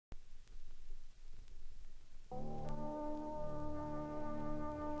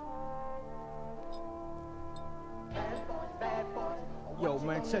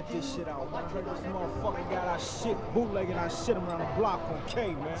man, check this shit out, man. I heard this motherfucker got our shit bootlegging our shit around the block on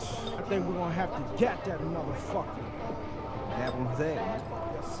K, man. I think we're gonna have to get that motherfucker. That one's that, man.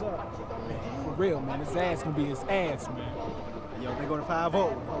 Yes, sir. For real, man. His ass gonna be his ass, man. Yo, they go to 5-0.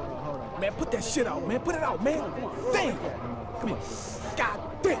 Hold on. Man, put that shit out, man. Put it out, man. Damn. Come here. God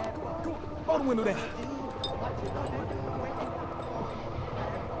damn. Roll the window down.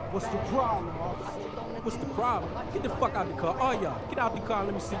 What's the problem, officer? What's the problem? Get the fuck out the car. All y'all, get out the car and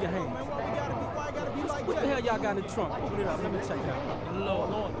let me see your hands. Man, why you gotta be like What that? the hell y'all got in the trunk? Open it up. Let me check it out. Lord,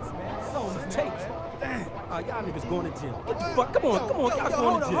 man. It's on the tapes. Damn. Y'all niggas going to jail. Get the fuck. Come on. Y'all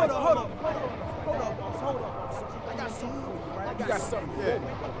going to jail. Hold up, officer. I got something for you, right? You got something for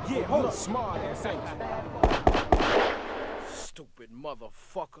me? Yeah, hold up. Smart ass, ain't you? Stupid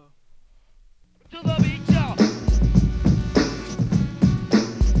motherfucker. To the beat, y'all.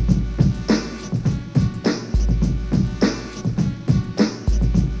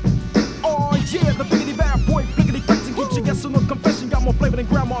 Oh yeah, the biggity bad boy, blickety flexing, keeps you guessing. No confession, got more flavor than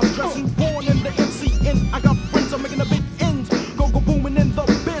grandma's dressing. Born in the MCN, I got friends, I'm making the big ends. Go booming in the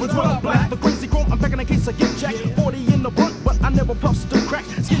bins. When I'm black, the crazy grown, I'm packing in case I get jacked. 40 in the blunt, but I never puffs the crack.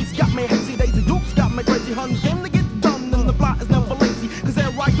 Skins got me hazy, daisy dukes got me crazy. Huns game to get done, and the fly is never lazy. Cause there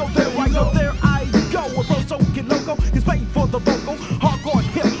I go, there I go, there I go. A pro so get loco, gets paid for the vocal. Hardcore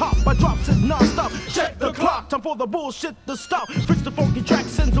hip hop, I drops it non-stop. Check the clock, time for the bullshit to stop. Fix the funky track,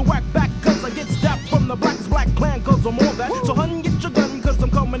 sends a whack back. Cause I get stabbed from the blackest black clan, cause I'm all that. So hun, get your gun, cause I'm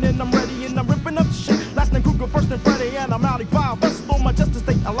coming in, I'm ready, and I'm ripping up shit. Last name Kruger, first name Freddy, and I'm out of 5. Best on my chest to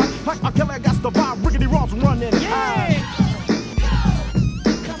stay alive. Like I kill, I got the vibe, rickety Ross running high.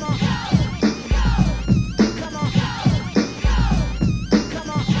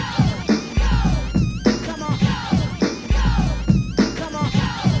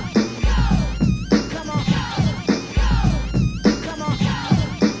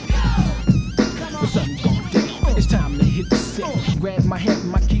 Grab my hat,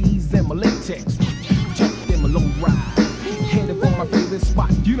 my keys, and my latex. Jump in my low ride. Headed for my favorite spot,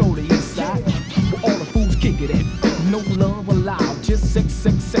 you know the east side. Where all the fools kick it at. No love allowed, just sex.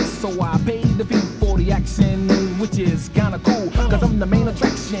 So I pay the fee for the action, which is kinda cool, cause I'm the main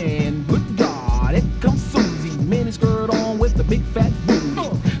attraction. Good God, it comes Susie, mini skirt on with the big fat booty.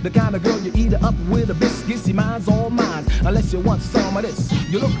 The kind of girl you eat her up with a biscuit, see mine's all mine. Unless you want some of this,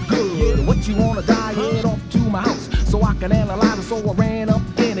 you look good. What you wanna diet off to my house so I can analyze it, so I ran up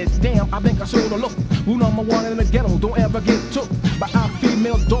in it. Damn, I think I should've looked. Who number one in the ghetto, don't ever get took by our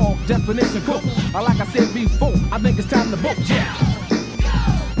female dog, definition cook. Like I said before, I think it's time to book. Yeah.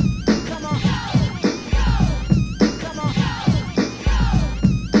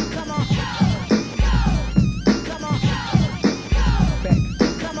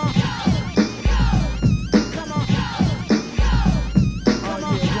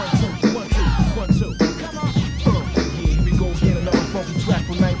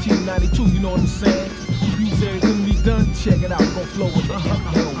 You know what I'm saying? You said it couldn't be done. Check it out, gon' flow with the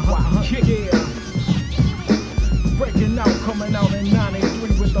yeah. Breaking out, coming out in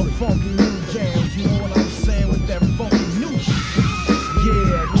 93 with the funky new jams. You know what I'm saying? With that funky new shit.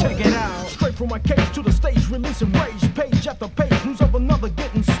 Yeah, check it out. Straight from my cage to the stage, releasing rage. Page after page, news of another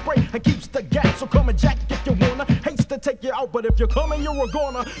getting sprayed. It keeps the gas, so come and jack if you wanna. Hates to take you out, but if you're coming, you're a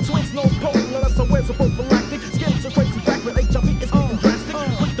goner. So it's no pole unless I wear some prophylactic. Skin's a crazy fact, but HIV is getting drastic.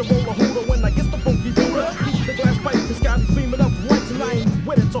 Quick to roll a hooter when I get the funky booter. Keep the glass pipe, the sky is beaming up lights and I ain't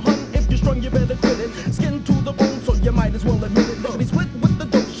with it. So hun, if you're strong, you better quit it. Skin to the bone, so you might as well admit it. Look at me split with the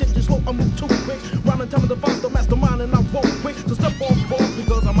dope shit, just slow, I move too quick. Rhyming time of the boss, the mastermind, and I won't quit. So step off, boss,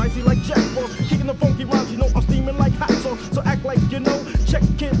 because I'm icy like Jack Frost. Kicking the funky rhymes, you know I'm steaming like hot sauce. So act like you know, check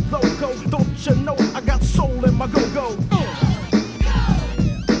it loco. Don't you know I got soul in my go-go.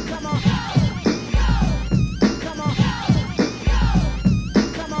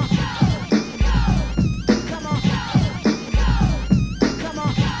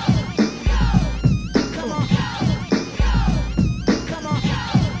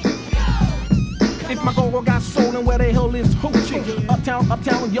 If my girl got soul, and where the hell is Hoochie?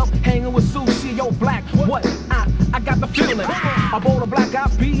 Uptown, yup, hanging with sushi, yo, black, what? I got the feeling. I bought a black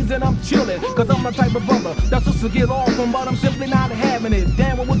eyed peas and I'm chillin', cause I'm the type of brother that's just to get off from, but I'm simply not having it.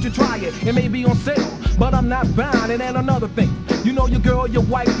 Damn, well, would you try it? It may be on sale, but I'm not buying it. And another thing, you know your girl, your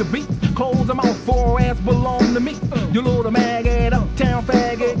wife, the beat. Clothes them out for her ass belong to me. You little maggot, uptown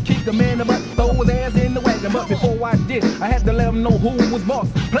faggot, kick him in the butt, throw his ass in the wagon. But before I did, I had to let him know who was boss.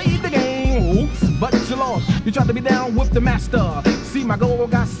 Played the game, oops, but you lost. You tried to be down with the master. See, my girl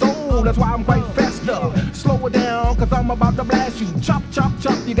got soul, that's why I'm quite faster. Slow it down, cause I'm about to blast you. Chop, chop,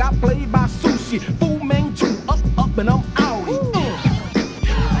 chop, you got played by sushi. Fu Manchu, up, and I'm outie.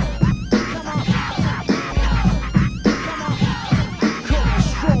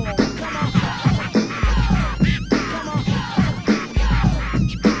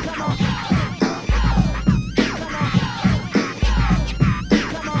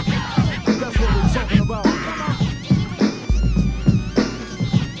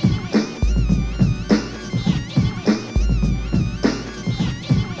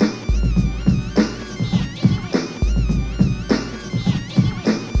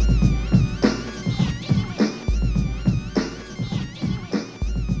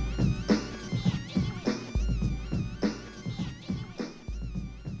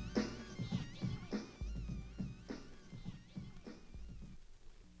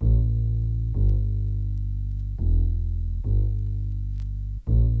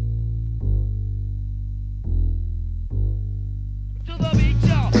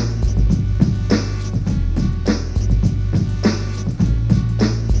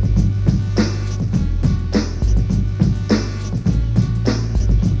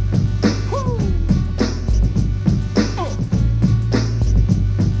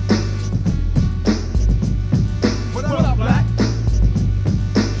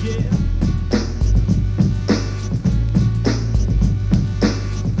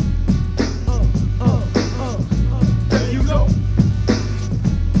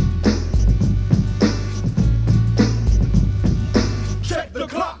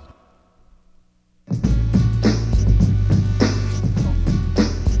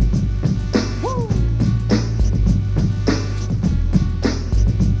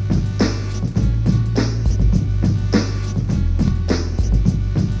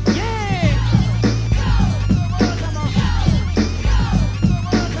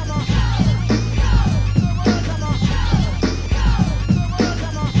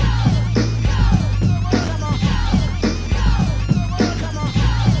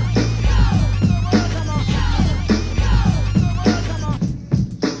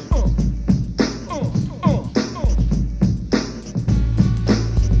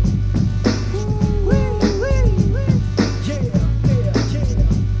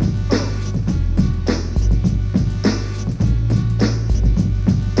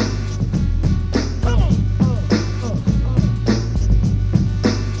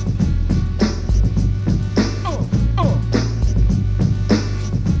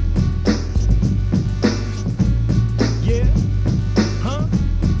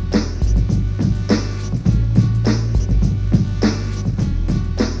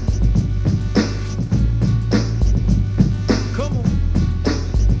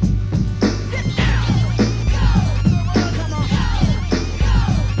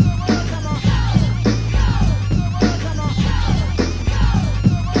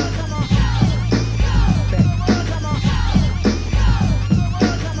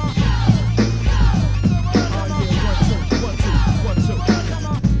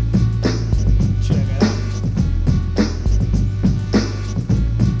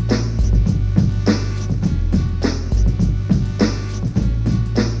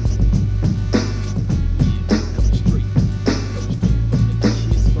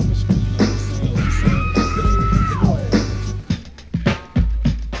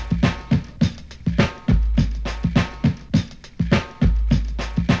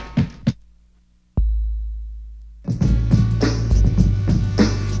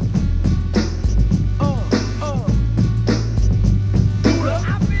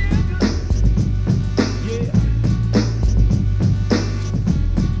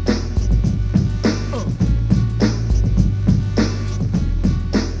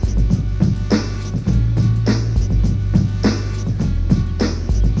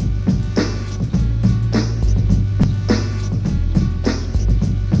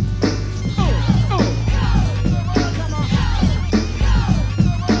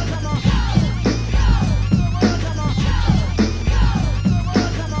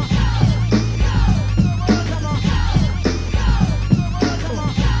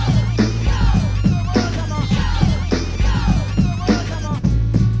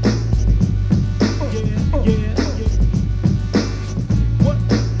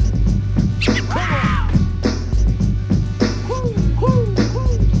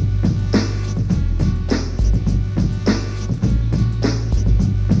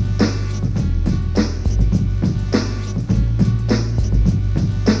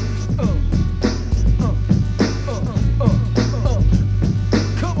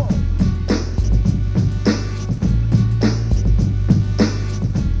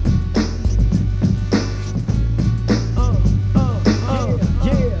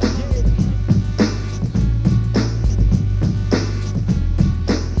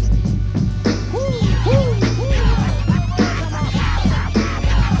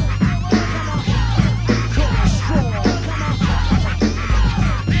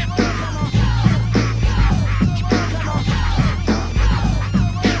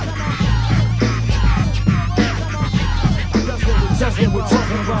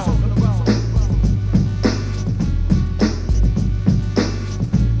 talking about.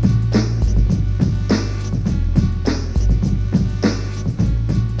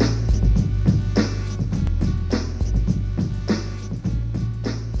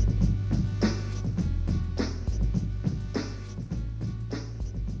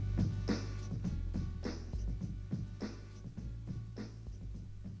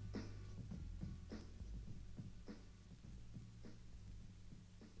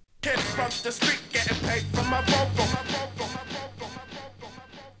 Kid from the street getting paid for my vocal.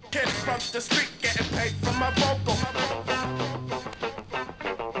 Kid from the street getting paid for my vocal.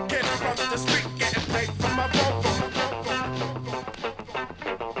 Kid from the street getting paid for my vocal.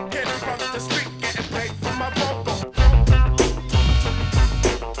 Kid from the street getting paid for my vocal.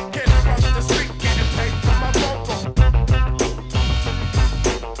 Kid from the street getting paid for my vocal.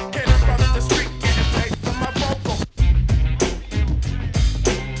 Kid from the street getting paid for my vocal.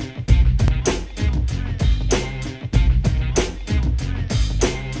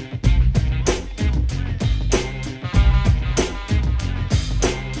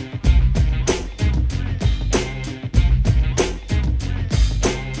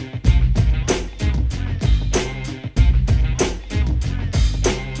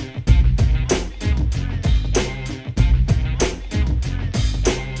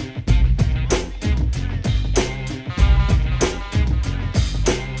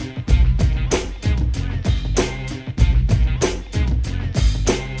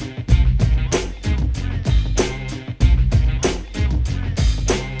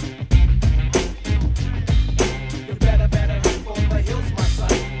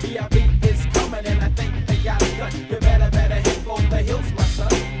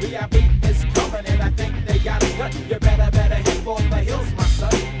 You better hit for the hills, my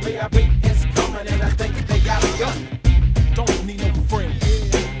son. B.I.B. is coming and I think they got a gun. Don't need no friends.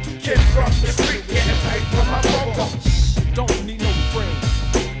 Kid from the street getting paid for my vocal. Don't need no friends.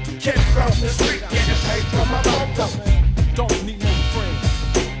 Kid from the street getting paid for my vocal. Don't need no friends.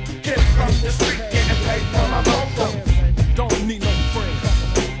 Kid from the street getting paid for my vocal. Don't need no friends.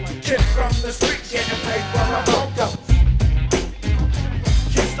 Kid from the street getting paid for my vocal.